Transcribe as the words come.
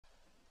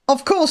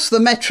Of course, the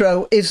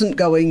Metro isn't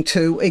going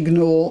to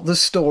ignore the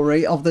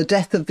story of the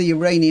death of the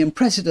Iranian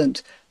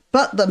president,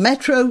 but the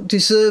Metro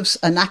deserves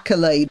an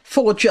accolade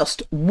for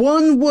just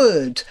one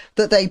word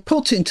that they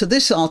put into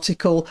this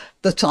article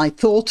that I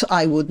thought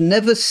I would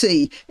never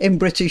see in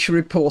British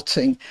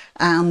reporting.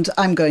 And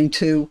I'm going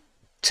to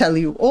tell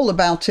you all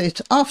about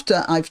it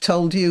after I've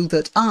told you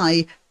that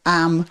I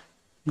am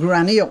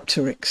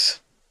granniopteryx.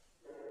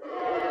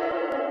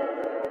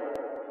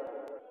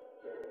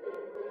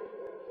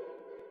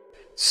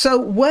 So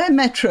where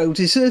Metro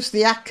deserves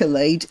the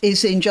accolade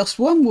is in just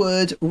one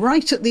word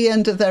right at the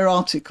end of their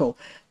article.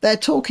 They're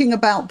talking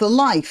about the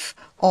life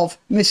of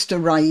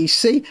Mr.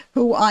 Raisi,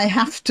 who I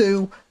have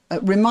to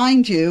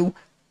remind you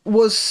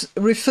was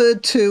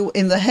referred to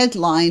in the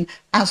headline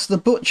as the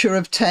Butcher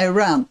of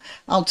Tehran.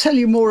 I'll tell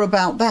you more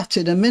about that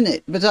in a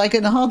minute, but I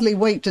can hardly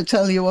wait to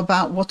tell you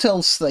about what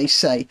else they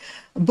say.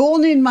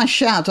 Born in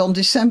Mashhad on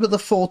December the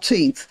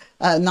 14th,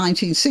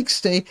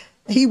 1960,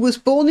 he was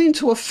born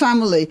into a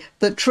family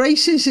that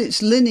traces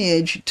its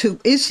lineage to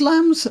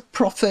Islam's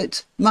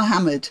prophet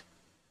Muhammad.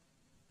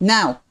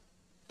 Now,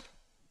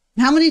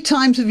 how many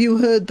times have you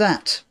heard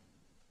that?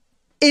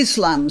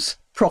 Islam's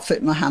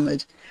prophet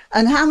Muhammad.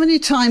 And how many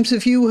times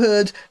have you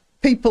heard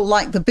people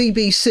like the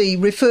BBC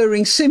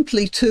referring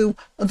simply to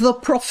the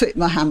prophet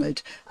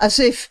Muhammad, as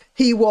if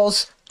he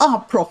was our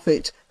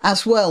prophet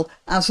as well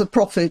as a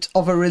prophet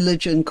of a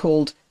religion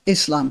called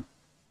Islam?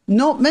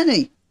 Not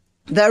many.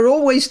 They're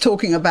always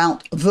talking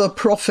about the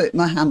Prophet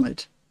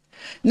Muhammad.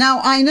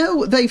 Now, I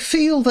know they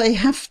feel they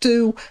have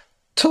to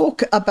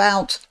talk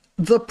about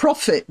the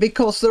Prophet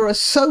because there are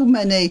so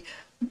many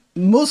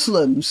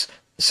Muslims,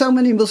 so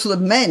many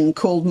Muslim men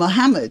called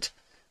Muhammad,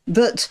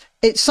 that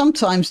it's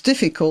sometimes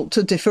difficult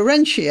to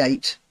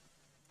differentiate.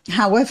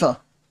 However,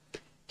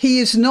 he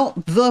is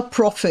not the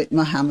Prophet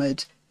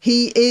Muhammad.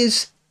 He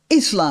is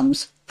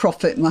Islam's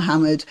Prophet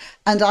Muhammad.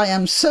 And I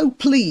am so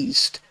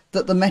pleased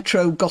that the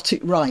Metro got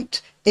it right.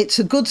 It's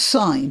a good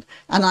sign,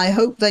 and I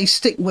hope they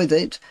stick with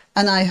it,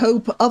 and I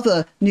hope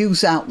other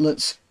news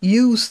outlets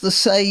use the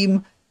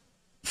same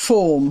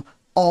form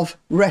of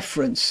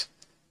reference.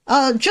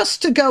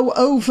 Just to go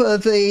over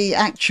the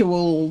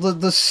actual,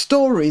 the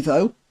story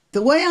though,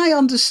 the way I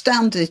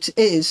understand it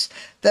is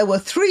there were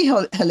 3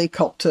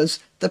 helicopters,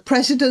 the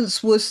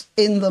president's was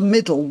in the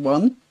middle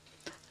one,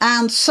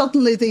 and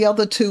suddenly the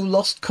other 2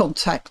 lost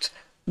contact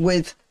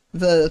with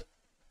the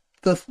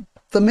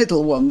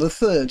middle one, the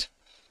third.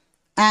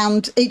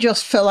 And it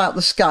just fell out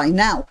the sky.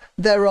 Now,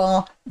 there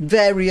are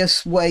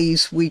various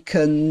ways we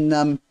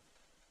can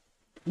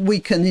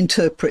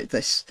interpret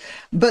this.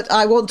 But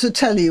I want to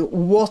tell you,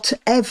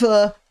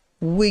 whatever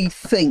we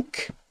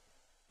think,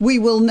 we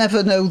will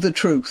never know the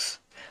truth,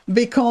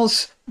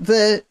 because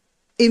the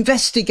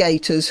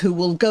investigators who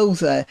will go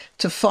there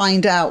to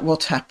find out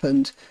what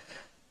happened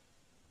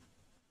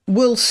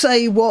will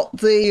say what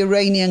the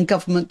Iranian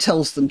government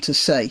tells them to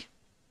say.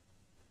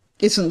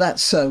 Isn't that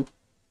so?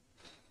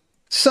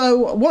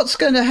 So what's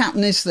going to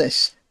happen is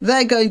this.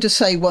 They're going to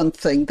say one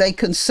thing. They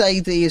can say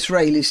the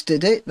Israelis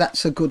did it.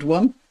 That's a good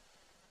one.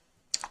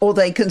 Or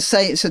they can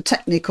say it's a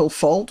technical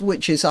fault,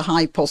 which is a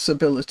high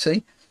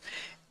possibility.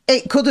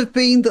 It could have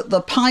been that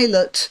the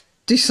pilot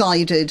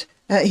decided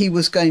he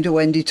was going to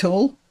end it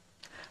all.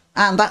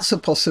 And that's a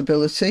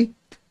possibility.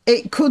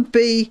 It could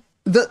be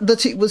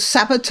that it was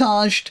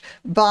sabotaged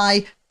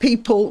by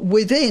people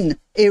within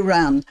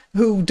Iran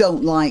who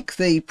don't like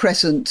the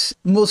present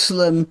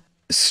Muslim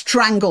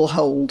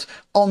stranglehold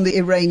on the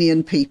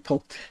Iranian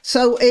people.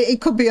 So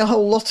it could be a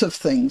whole lot of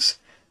things.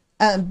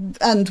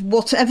 And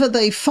whatever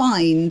they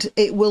find,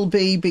 it will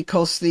be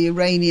because the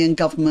Iranian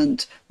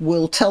government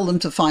will tell them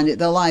to find it.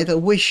 They'll either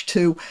wish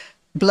to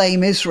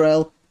blame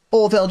Israel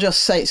or they'll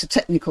just say it's a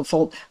technical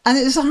fault. And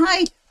there's a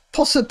high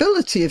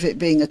possibility of it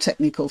being a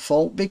technical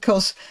fault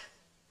because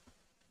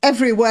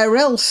everywhere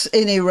else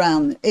in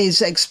Iran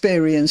is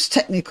experienced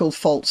technical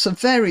faults of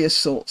various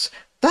sorts.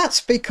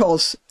 That's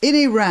because in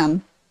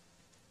Iran,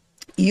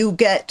 you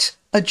get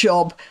a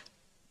job,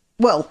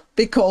 well,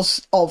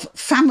 because of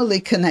family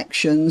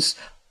connections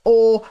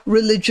or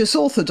religious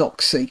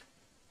orthodoxy,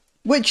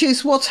 which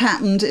is what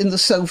happened in the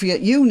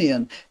Soviet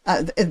Union.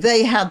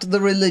 They had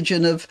the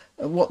religion of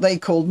what they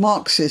called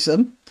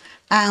Marxism,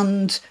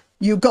 and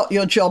you got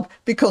your job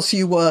because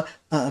you were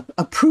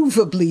a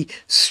provably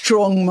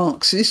strong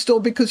Marxist or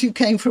because you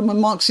came from a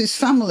Marxist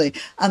family.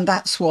 And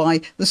that's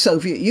why the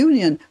Soviet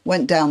Union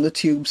went down the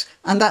tubes.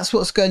 And that's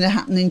what's going to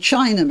happen in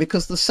China,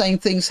 because the same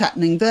thing's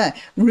happening there.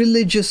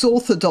 Religious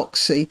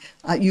orthodoxy,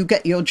 you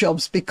get your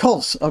jobs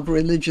because of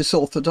religious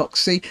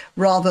orthodoxy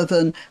rather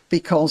than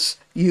because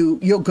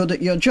you're good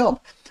at your job.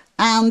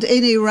 And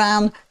in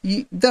Iran,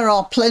 there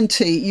are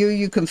plenty,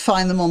 you can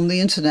find them on the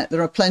internet,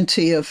 there are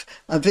plenty of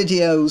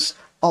videos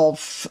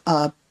of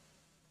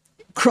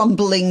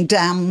crumbling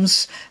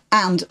dams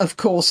and, of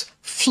course,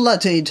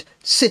 flooded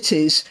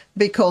cities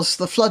because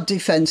the flood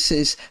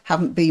defences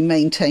haven't been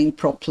maintained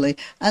properly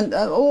and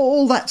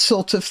all that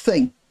sort of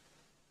thing.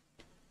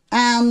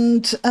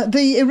 And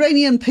the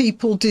Iranian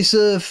people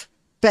deserve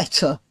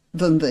better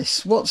than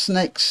this. What's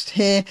next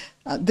here?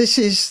 This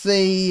is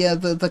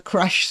the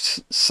crash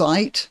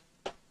site,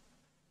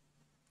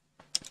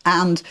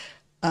 and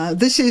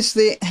this is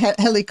the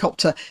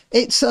helicopter.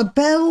 It's a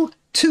Bell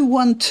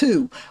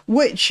 212,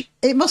 which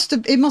it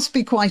must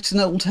be quite an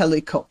old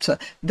helicopter.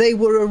 They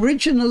were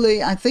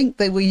originally, I think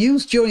they were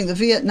used during the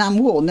Vietnam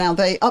War. Now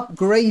they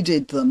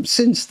upgraded them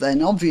since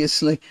then,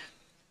 obviously,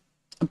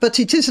 but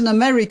it is an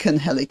American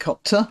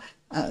helicopter.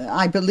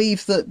 I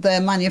believe that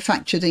they're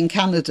manufactured in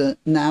Canada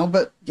now,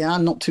 but yeah,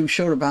 I'm not too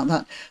sure about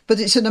that. But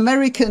it's an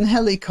American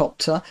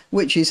helicopter,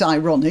 which is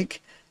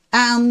ironic.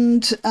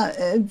 And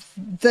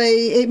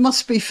it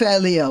must be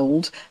fairly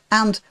old.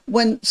 And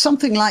when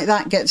something like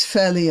that gets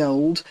fairly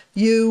old,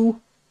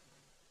 you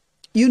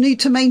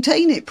need to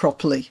maintain it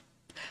properly.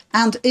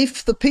 And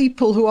if the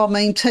people who are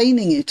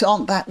maintaining it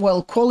aren't that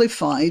well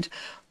qualified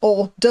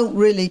or don't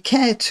really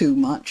care too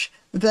much,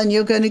 then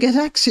you're going to get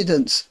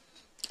accidents.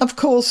 Of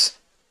course,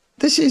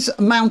 this is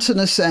a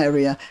mountainous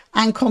area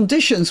and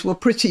conditions were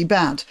pretty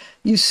bad.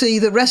 You see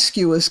the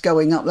rescuers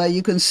going up there,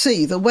 you can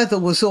see the weather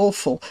was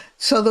awful.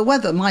 So the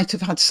weather might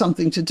have had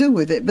something to do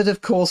with it. But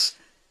of course,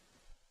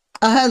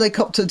 a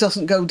helicopter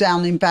doesn't go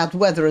down in bad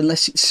weather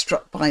unless it's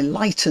struck by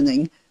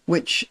lightning,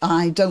 which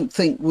I don't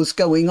think was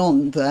going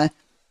on there.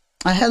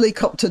 A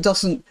helicopter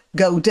doesn't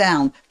go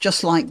down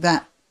just like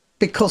that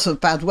because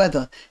of bad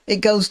weather. It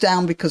goes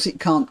down because it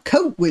can't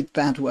cope with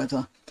bad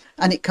weather.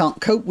 And it can't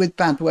cope with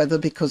bad weather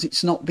because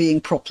it's not being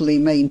properly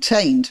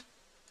maintained.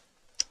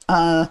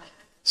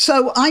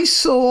 So I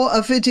saw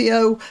a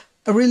video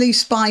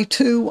released by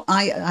two,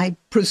 I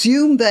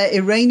presume they're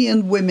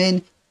Iranian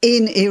women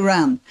in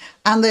Iran.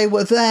 And they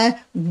were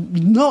there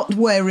not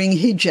wearing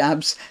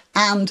hijabs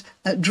and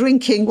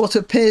drinking what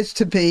appears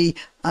to be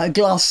a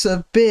glass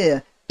of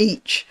beer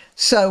each.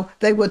 So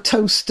they were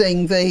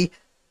toasting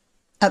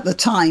at the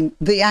time,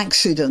 the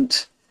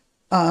accident.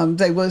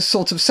 They were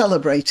sort of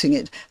celebrating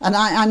it. And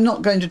I'm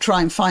not going to try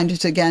and find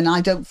it again.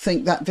 I don't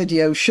think that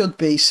video should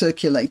be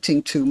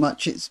circulating too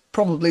much. It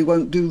probably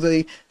won't do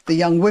the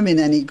young women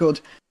any good.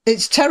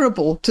 It's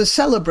terrible to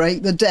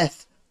celebrate the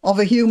death of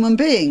a human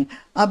being.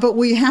 But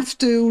we have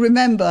to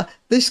remember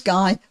this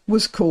guy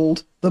was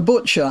called the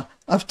Butcher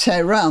of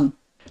Tehran.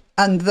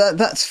 And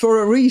that's for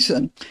a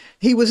reason.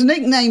 He was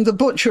nicknamed the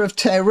Butcher of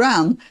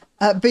Tehran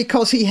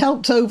because he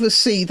helped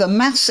oversee the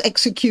mass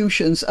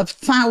executions of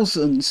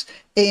thousands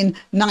in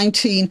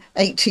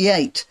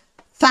 1988.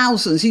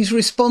 Thousands. He's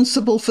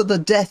responsible for the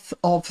death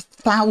of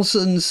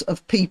thousands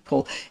of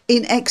people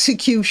in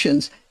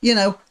executions, you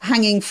know,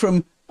 hanging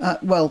from,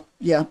 well,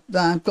 yeah,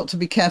 I've got to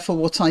be careful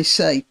what I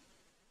say.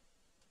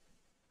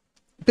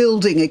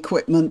 Building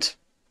equipment,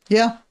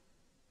 yeah.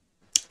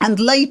 And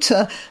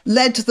later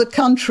led the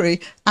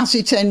country as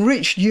it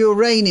enriched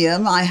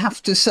uranium, I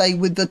have to say,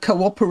 with the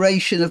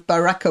cooperation of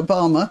Barack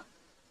Obama.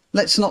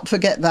 Let's not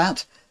forget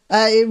that.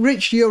 It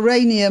enriched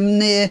uranium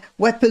near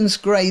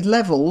weapons-grade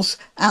levels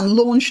and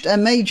launched a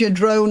major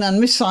drone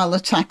and missile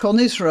attack on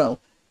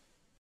Israel.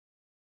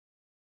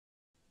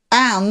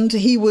 And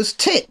he was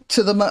tipped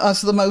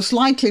as the most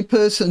likely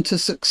person to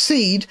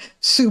succeed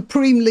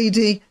Supreme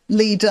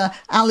Leader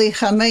Ali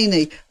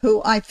Khamenei,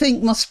 who I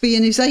think must be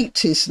in his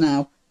 80s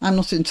now. I'm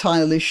not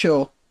entirely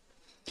sure.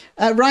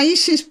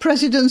 Raisi's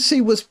presidency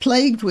was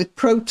plagued with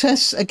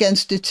protests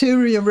against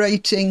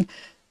deteriorating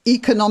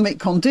economic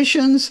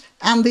conditions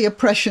and the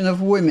oppression of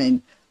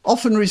women,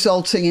 often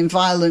resulting in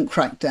violent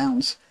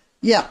crackdowns.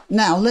 Yeah,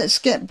 now let's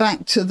get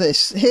back to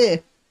this.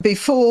 Here,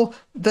 before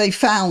they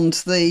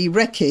found the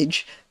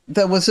wreckage,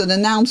 there was an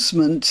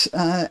announcement.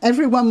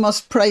 Everyone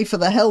must pray for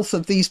the health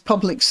of these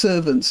public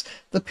servants.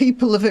 The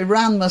people of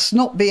Iran must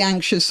not be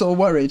anxious or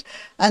worried.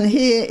 And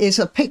here is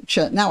a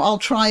picture. Now, I'll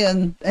try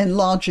and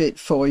enlarge it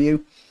for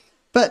you.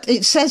 But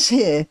it says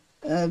here,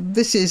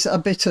 this is a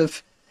bit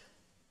of,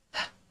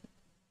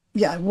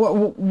 yeah,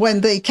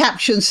 when the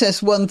caption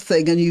says one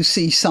thing and you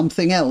see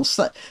something else,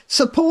 that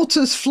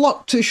supporters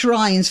flock to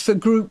shrines for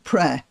group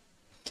prayer.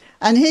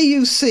 And here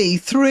you see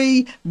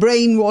three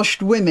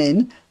brainwashed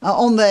women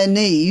on their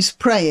knees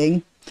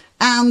praying,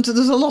 and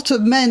there's a lot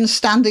of men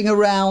standing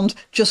around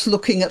just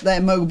looking at their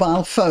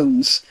mobile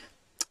phones.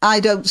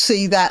 I don't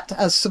see that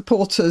as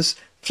supporters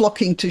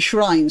flocking to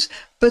shrines,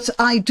 but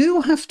I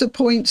do have to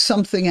point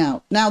something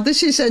out. Now,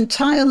 this is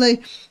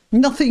entirely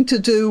nothing to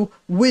do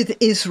with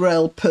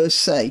Israel per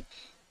se.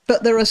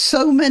 But there are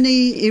so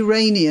many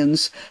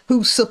Iranians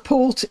who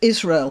support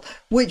Israel,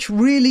 which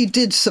really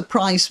did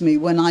surprise me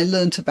when I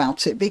learnt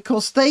about it,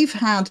 because they've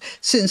had,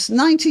 since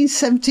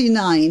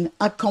 1979,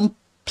 a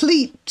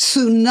complete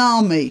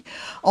tsunami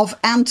of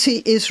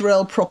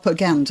anti-Israel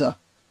propaganda.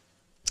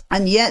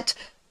 And yet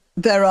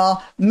there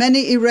are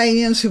many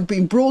Iranians who've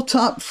been brought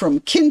up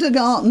from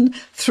kindergarten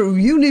through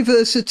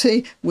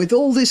university with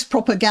all this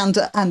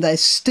propaganda, and they're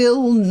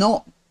still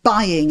not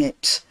buying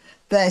it.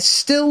 They're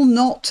still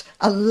not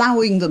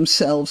allowing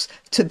themselves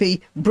to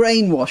be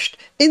brainwashed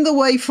in the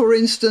way, for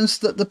instance,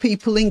 that the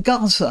people in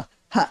Gaza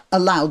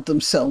allowed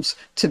themselves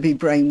to be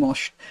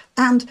brainwashed.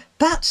 And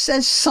that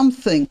says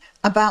something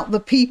about the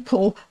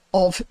people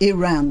of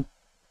Iran.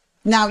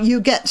 Now, you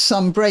get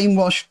some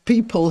brainwashed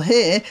people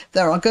here.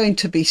 There are going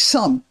to be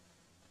some.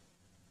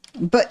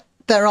 But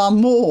there are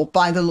more,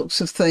 by the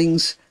looks of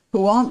things,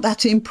 who aren't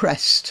that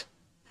impressed.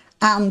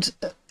 And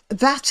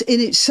that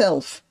in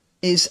itself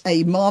is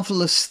a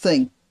marvellous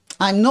thing.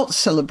 I'm not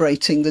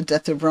celebrating the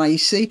death of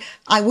Raisi.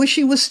 I wish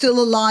he was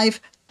still alive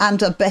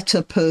and a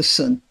better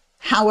person.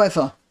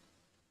 However,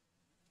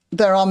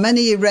 there are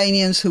many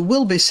Iranians who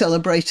will be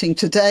celebrating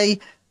today,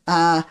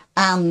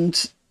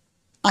 and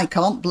I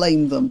can't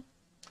blame them,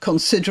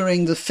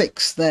 considering the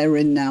fix they're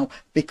in now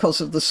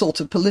because of the sort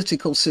of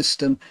political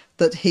system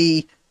that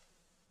he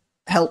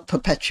helped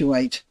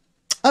perpetuate.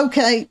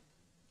 Okay,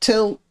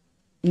 till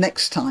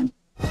next time.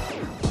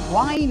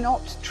 Why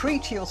not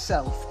treat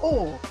yourself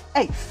or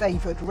a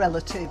favoured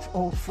relative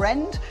or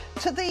friend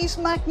to these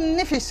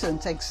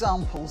magnificent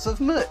examples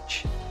of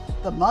merch?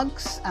 The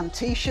mugs and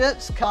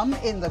t-shirts come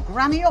in the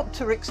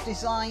granniopteryx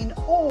design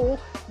or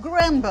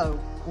Granbo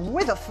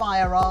with a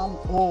firearm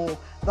or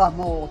the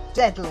more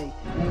deadly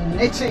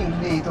knitting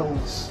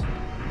needles.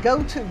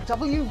 Go to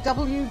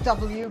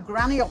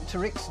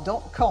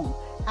www.granniopteryx.com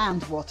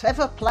and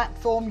whatever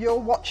platform you're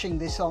watching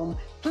this on,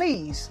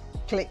 please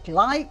click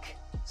like,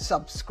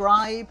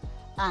 subscribe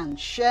and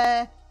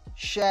share,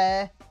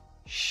 share,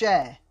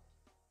 share.